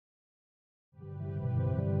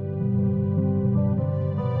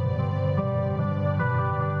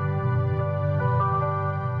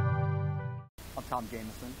Tom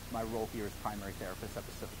Jameson. My role here is primary therapist at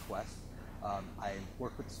Pacific Quest. I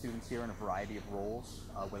work with students here in a variety of roles,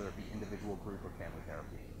 whether it be individual, group, or family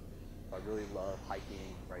therapy. I really love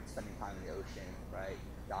hiking, right, spending time in the ocean, right,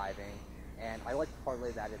 diving, and I like to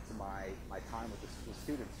parlay that into my time with the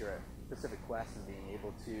students here at Pacific Quest and being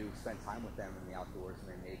able to spend time with them in the outdoors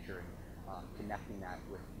and in nature, and connecting that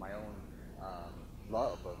with my own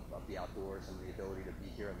love of the outdoors and the ability to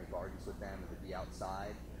be here in the gardens with them and to be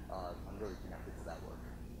outside. I'm really connected to that work.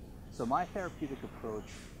 So my therapeutic approach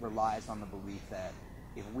relies on the belief that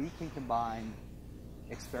if we can combine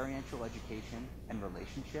experiential education and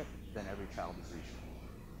relationship, then every child is reachable.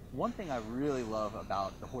 One thing I really love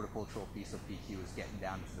about the horticultural piece of PQ is getting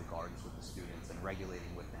down into the gardens with the students and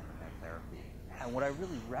regulating with them in their therapy. And what I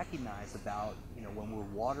really recognize about, when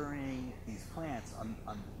we're watering these plants, I'm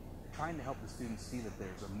trying to help the students see that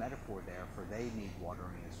there's a metaphor there for they need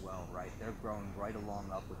watering as well, right? They're growing right along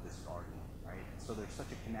up with this garden, right? So there's such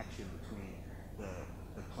a connection between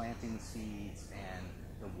the planting the seeds and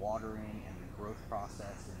the watering and the growth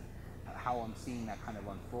process, and how I'm seeing that kind of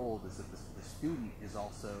unfold is that the student is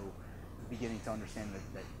also beginning to understand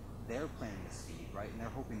that they're planting a seed, right? And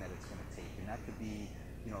they're hoping that it's going to take, and that could be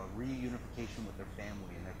a reunification with their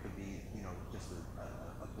family, and there could be just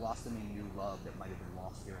a blossoming new love that might have been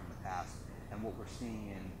lost here in the past. And what we're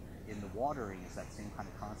seeing in the watering is that same kind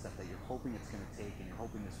of concept, that you're hoping it's going to take, and you're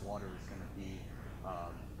hoping this water is going to be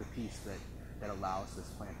the piece that allows this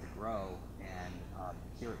plant to grow. And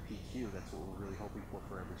here at PQ, that's what we're really hoping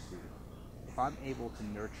for every student. If I'm able to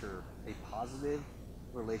nurture a positive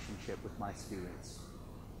relationship with my students,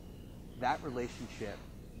 that relationship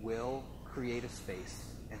will create a space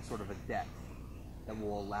and sort of a depth that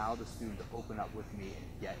will allow the student to open up with me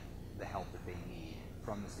and get the help that they need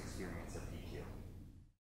from this experience at PQ.